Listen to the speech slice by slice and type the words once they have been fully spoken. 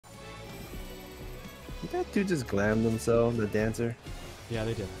Did that dude just glammed himself, the dancer? Yeah,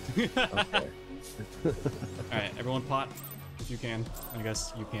 they did. Okay. Alright, everyone pot if you can. I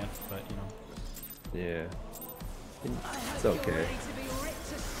guess you can't, but you know. Yeah. It's okay.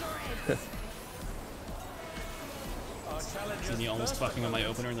 See me almost fucking on my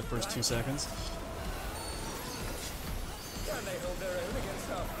opener in the first 2 seconds. Can they hold their own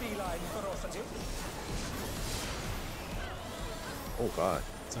against our feline ferocity? Oh god.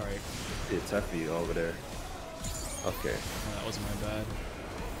 Sorry. It's heavy over there. Okay. Oh, that wasn't my bad.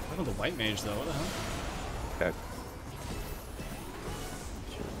 Look at the white mage though, what the hell? Okay.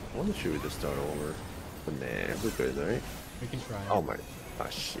 I wonder should we just start over? But nah, we're good, right? We can try. Oh my. Ah,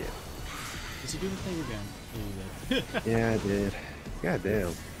 shit. Did you do the thing again? Yeah, you did. Yeah, I did. God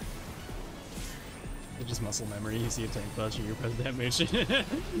damn. It's just muscle memory. You see a tank touch and you press damage.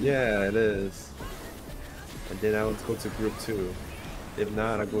 Yeah, it is. And then I would go to group 2. If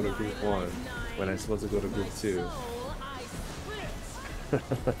not, I go to group 1 when I'm supposed to go to group 2.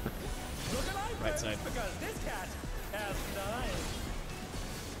 Right side. Because this cat has 9.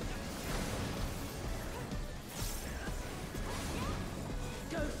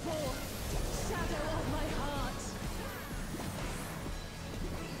 Go forth, shadow of my heart.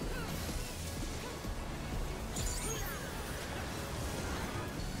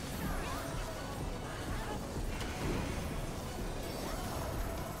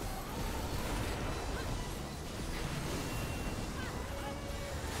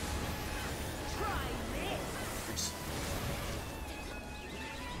 Try this.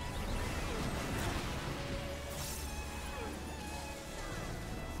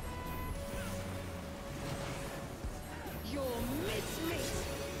 You'll miss me.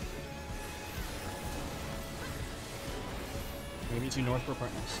 Maybe 2 north for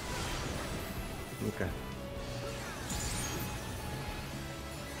partners. Okay.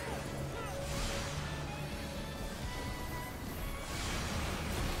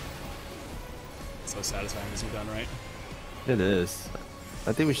 So satisfying as you've done, right? It is.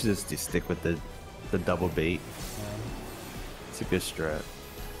 I think we should just stick with the double bait. It's a good strat.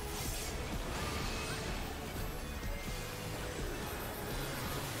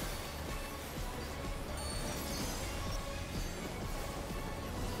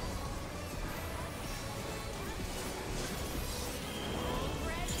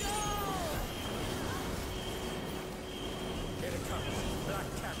 Here it comes. Black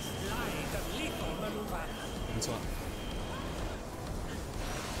Cat's live and lethal maneuver. That's what.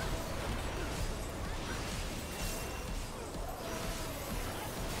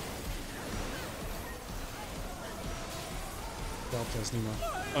 Delta's Nemo.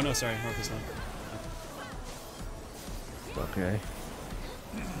 Oh no, sorry, North is left. Okay.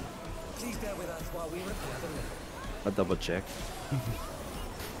 Please bear with us while we repair the link. I'll double check.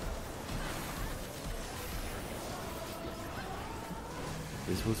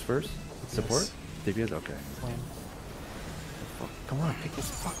 Is who's first? Support? Yes. DPS? Okay. Plan. Fuck. Come on, pick his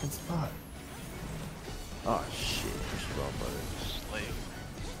fucking spot. Oh shit. Push it off, brother. Slave.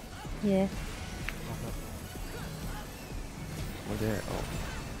 Yeah, What there? Oh.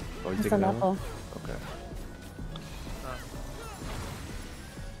 Oh, you that's taking a that level. one? Okay.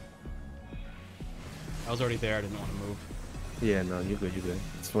 I was already there, I didn't want to move. Yeah, no, you're good, you're good.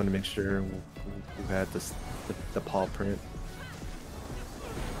 Just want to make sure we had the paw print.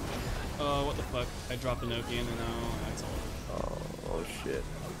 Oh, what the fuck? I dropped a Nokia and now that's all. Oh shit.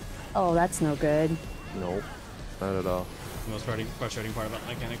 Oh, that's no good. Nope. Not at all. The most frustrating part about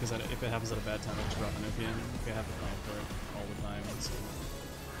mechanic is that if it happens at a bad time, I just drop an Nokia and I have to plan for it all the time. So.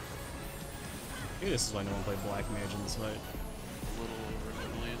 Maybe this is why no one played Black Mage in this fight. A little over a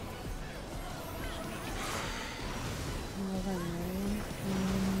million.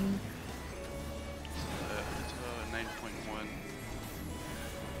 It's 9.1.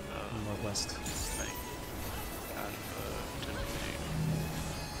 Northwest. Thing. Out of 10.8.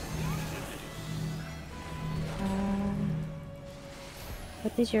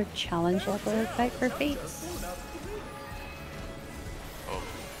 What is your challenge level effect for fates? Oh,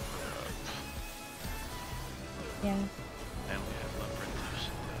 Yeah. I only have left printers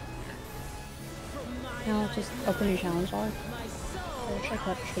here. No, just open your challenge log. There's like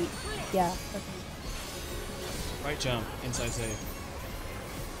a trait. Yeah. Okay. Right jump, inside save.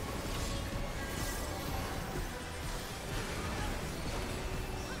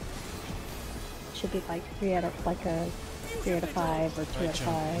 Should be like 3 out of 5 or 2 Right out of jump,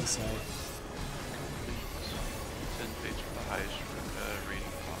 5. inside. 10 fates for the highest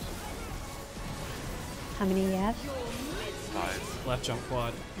rating possible. How many you have? 5. Left jump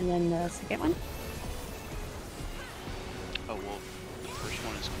quad. And then the second one? Oh well, the first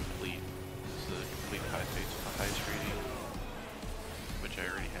one is complete. It's the complete high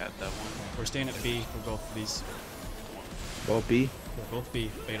that one. We're staying at B for both of these. Both B? Yeah, both B,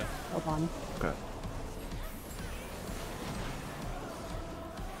 beta. Hold on. Okay.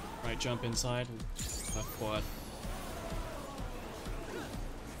 Right, jump inside. Left quad.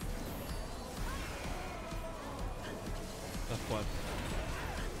 Left quad.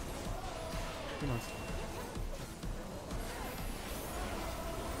 Go north.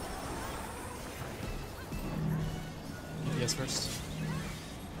 Yes, first.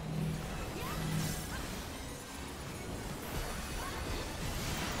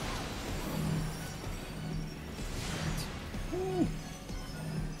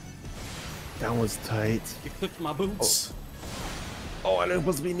 That was tight. You clipped my boots. Oh, I didn't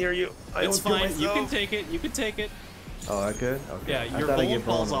supposed to be near you. I It's almost killed fine. You can myself. take it. You can take it. Oh, I could? Okay. Yeah, I your thought I bolt get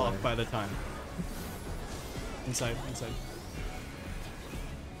blown falls off away. by the time. Inside, inside.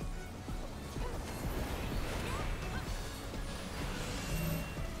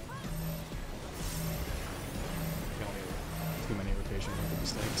 Too many rotation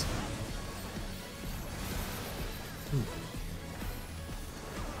mistakes.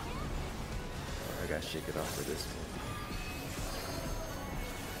 I gotta shake it off for this one.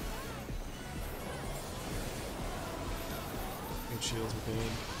 Good shields are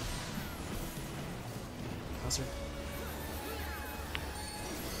good. How's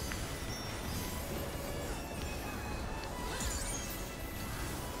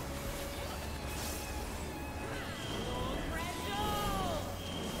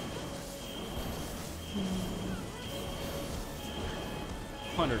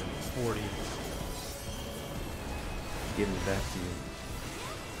 $140. Giving it back to you.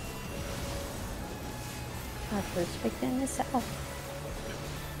 Our first victim is south.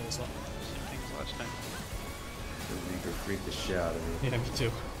 Close up. Same thing as last time. The Reaper freaked the shit out of me. Yeah, me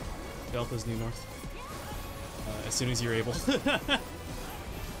too. Delta's new north. As soon as you're able.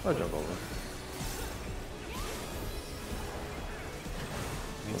 I'll jump over.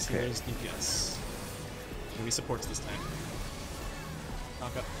 Thanks, Okay. here's DPS. Maybe supports this time.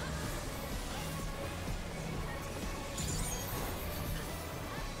 Knock up.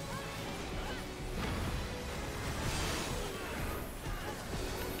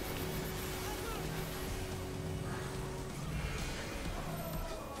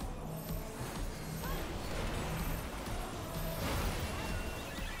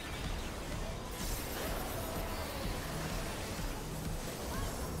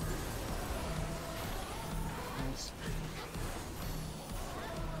 Nice.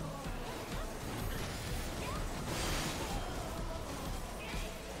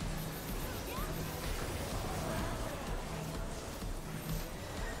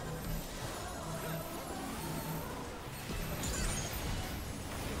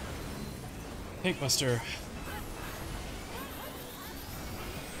 Pinkbuster.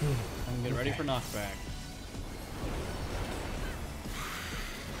 And get ready for knockback.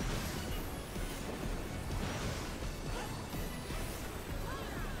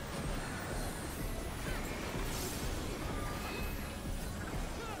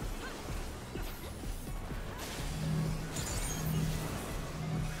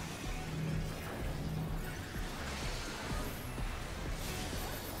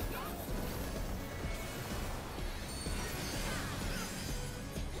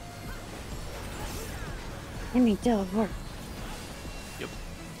 Enemy door. Yep.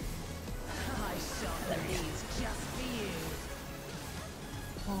 I shot the bees just for you.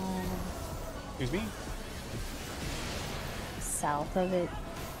 Excuse me? South of it.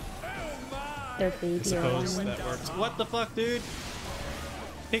 Their I baby suppose around. that works. What the fuck, dude?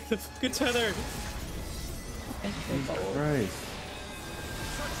 Take the fucking tether! Right.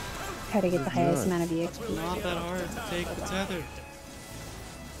 Try to get the highest nuts. amount of EXP. Not that hard to take the tether.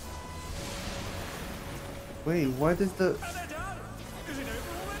 Wait, why does the...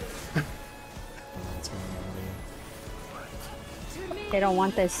 They don't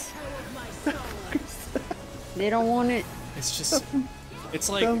want this. They don't want it. It's just... It's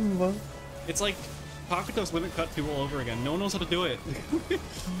like... Dumb. It's like Pakuto's limit cut 2 all over again. No one knows how to do it. Oh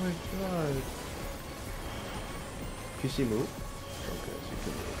my god. Can she move? Okay, she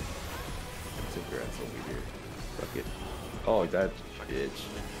can move. Let's take her ass over here. Fuck it. Oh, that bitch.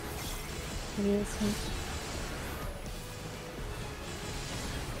 Maybe this one.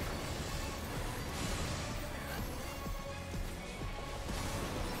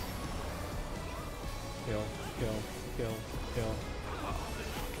 Kill, kill, kill, kill.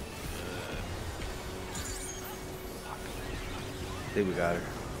 I think we got her.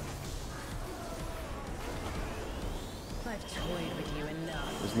 I've toyed with you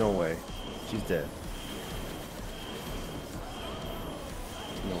enough. There's no way. She's dead.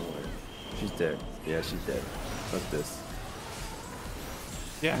 No way. She's dead. Yeah, she's dead. Fuck this.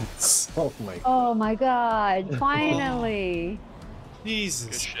 Yes. Oh my. Oh my god, finally! Jesus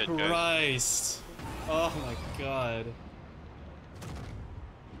Good shit, guys. Christ. Oh my god.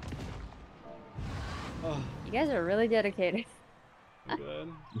 Oh, You guys are really dedicated. I'm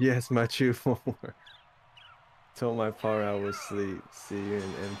good. Yes, my true form. Told my power I was asleep. See you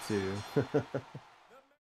in M2.